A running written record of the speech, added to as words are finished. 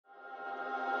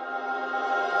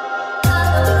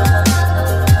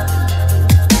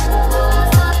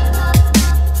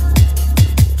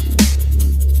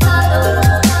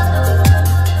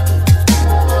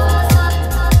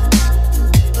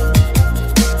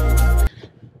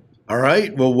All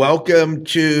right. Well, welcome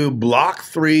to Block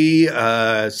 3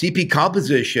 CP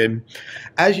Composition.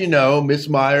 As you know, Ms.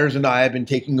 Myers and I have been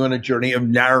taking on a journey of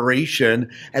narration.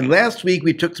 And last week,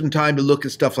 we took some time to look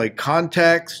at stuff like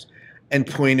context and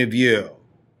point of view.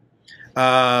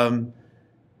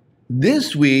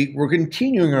 This week, we're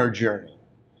continuing our journey.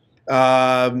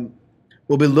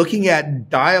 We'll be looking at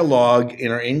dialogue in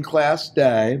our in-class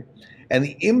day and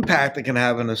the impact it can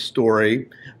have on a story.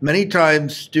 Many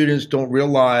times students don't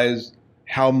realize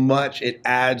how much it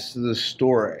adds to the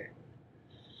story.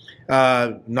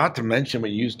 Not to mention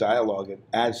when you use dialogue, it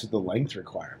adds to the length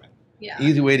requirement. Yeah.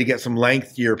 Easy way to get some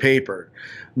length to your paper.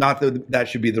 Not that that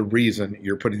should be the reason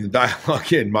you're putting the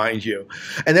dialogue in, mind you.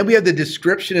 And then we have the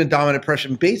description and dominant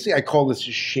impression. Basically, I call this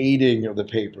a shading of the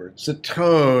paper. It's the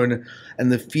tone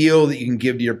and the feel that you can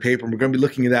give to your paper. And we're going to be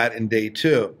looking at that in day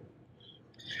 2.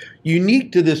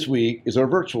 Unique to this week is our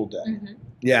virtual day. Mm-hmm.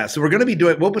 Yeah, so we're going to be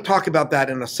doing, we'll talk about that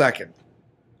in a second.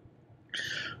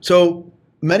 So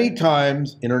many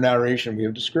times in our narration, we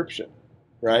have description,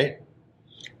 right?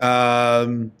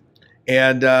 And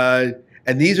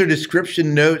these are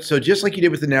description notes. So just like you did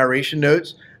with the narration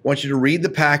notes, I want you to read the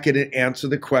packet and answer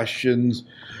the questions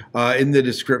in the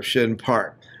description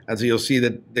part. And so you'll see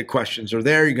that the questions are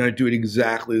there. You're going to do it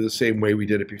exactly the same way we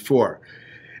did it before.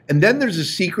 And then there's a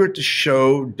secret to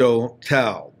show, don't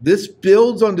tell. This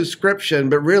builds on description,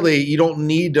 but really you don't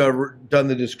need to have done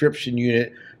the description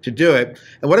unit to do it.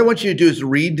 And what I want you to do is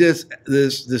read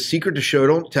the secret to show,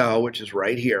 don't tell, which is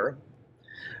right here.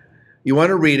 You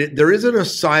want to read it. There is an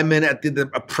assignment at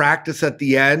a practice at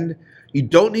the end. You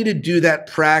don't need to do that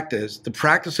practice. The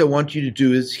practice I want you to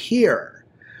do is here.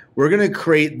 We're going to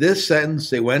create this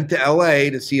sentence. They went to LA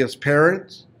to see us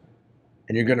parents,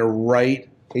 and you're going to write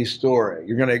a story.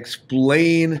 You're going to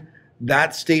explain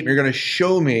that statement. You're going to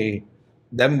show me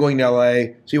them going to LA.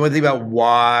 So you want to think about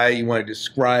why, you want to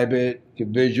describe it, get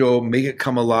visual, make it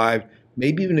come alive,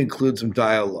 maybe even include some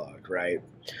dialogue, right?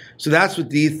 So that's what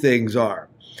these things are.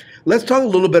 Let's talk a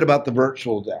little bit about the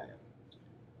virtual day.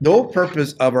 The whole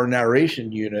purpose of our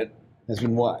narration unit has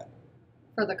been what?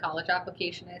 For the college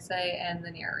application essay and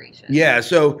the narration. Yeah,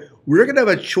 so we're going to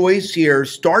have a choice here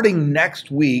starting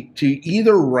next week to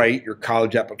either write your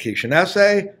college application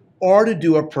essay or to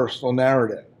do a personal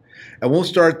narrative. And we'll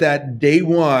start that day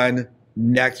 1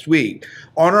 next week.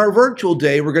 On our virtual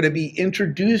day, we're going to be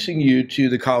introducing you to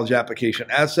the college application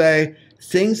essay,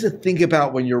 things to think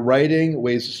about when you're writing,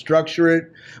 ways to structure it.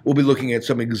 We'll be looking at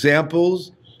some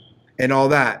examples and all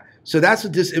that. So that's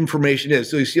what this information is.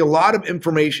 So you see a lot of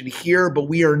information here, but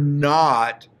we are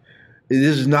not,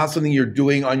 this is not something you're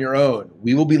doing on your own.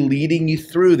 We will be leading you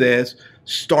through this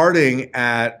starting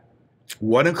at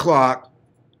 1 o'clock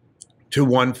to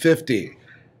 1:50.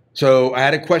 So I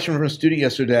had a question from a student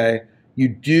yesterday. You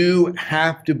do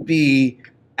have to be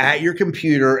at your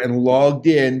computer and logged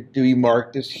in to be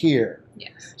marked as here.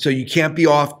 Yes. So you can't be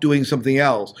off doing something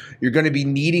else. You're going to be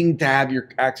needing to have your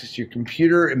access to your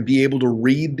computer and be able to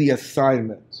read the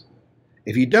assignments.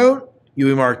 If you don't,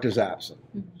 you'll be marked as absent.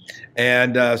 Mm-hmm.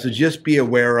 And so just be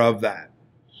aware of that.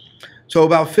 So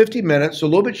about 50 minutes, so a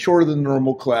little bit shorter than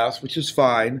normal class, which is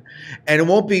fine. And it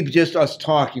won't be just us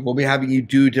talking. We'll be having you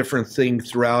do different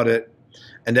things throughout it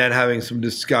and then having some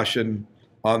discussion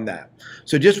on that.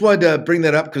 So just wanted to bring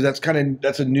that up because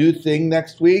that's a new thing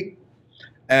next week.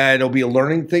 And it'll be a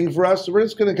learning thing for us. So we're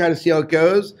just going to kind of see how it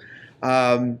goes.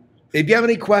 If you have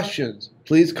any questions,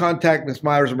 please contact Ms.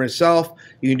 Myers or myself.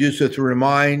 You can do so through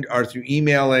Remind or through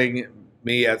emailing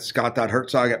me at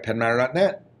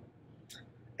scott.herzog@penmanor.net.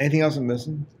 Anything else I'm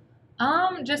missing?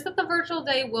 Just that the virtual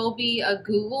day will be a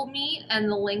Google Meet,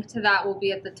 and the link to that will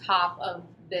be at the top of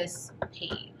this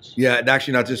page. Yeah, and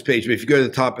actually not this page, but if you go to the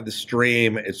top of the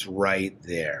stream, it's right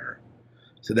there.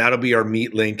 So that'll be our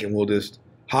Meet link, and we'll just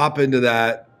hop into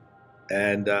that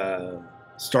and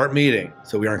start meeting.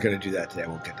 So we aren't going to do that today.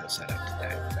 We'll get that set up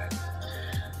today. Okay.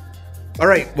 All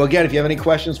right. Well, again, if you have any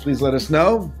questions, please let us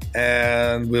know.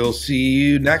 And we'll see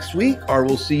you next week, or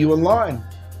we'll see you online.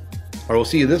 Or we'll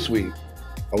see you this week,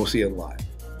 or we'll see you online.